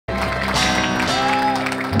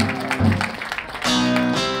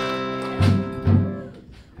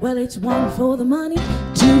Well, it's 1 for the money,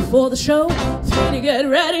 2 for the show, 3 to get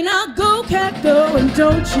ready. Now go, cat, go, and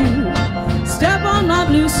don't you step on my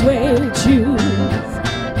blue suede shoes.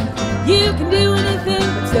 You can do anything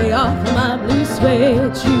but stay off of my blue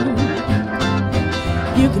suede shoes.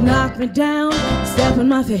 You can knock me down, step in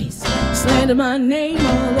my face, slander my name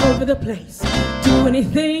all over the place. Do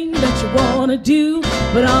anything that you wanna do,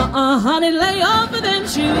 but honey, lay off of them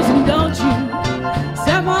shoes and don't you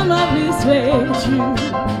step on my blue suede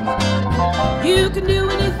shoes. You can do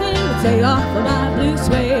anything but stay off of my blue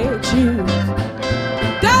suede shoes.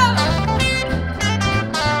 Go!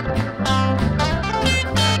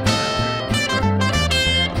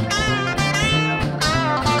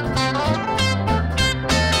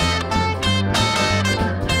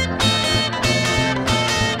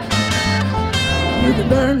 You can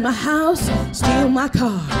burn my house, steal my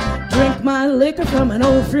car, drink my liquor from an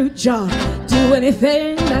old fruit jar. Do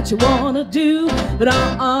anything that you wanna do, but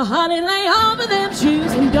honey, lay off of them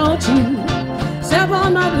shoes and don't you step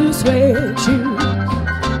on my blue suede shoes.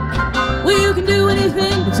 Well, you can do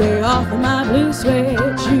anything but stay off of my blue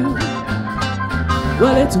suede shoes.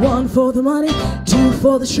 Well, it's 1 for the money, 2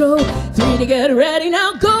 for the show, 3 to get ready.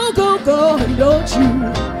 Now go, go, go, and don't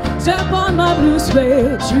you step on my blue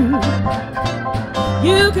suede shoes.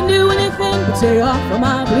 You can do anything but stay off of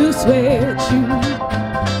my blue suede shoes.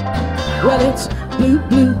 Well, it's blue,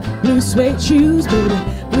 blue, blue suede shoes, baby.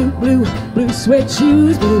 Blue, blue, blue suede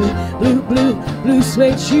shoes, baby. Blue, blue, blue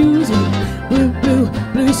suede shoes, blue, blue,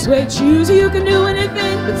 blue suede shoes. You can do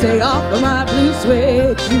anything but stay off of my blue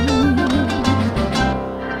suede shoes.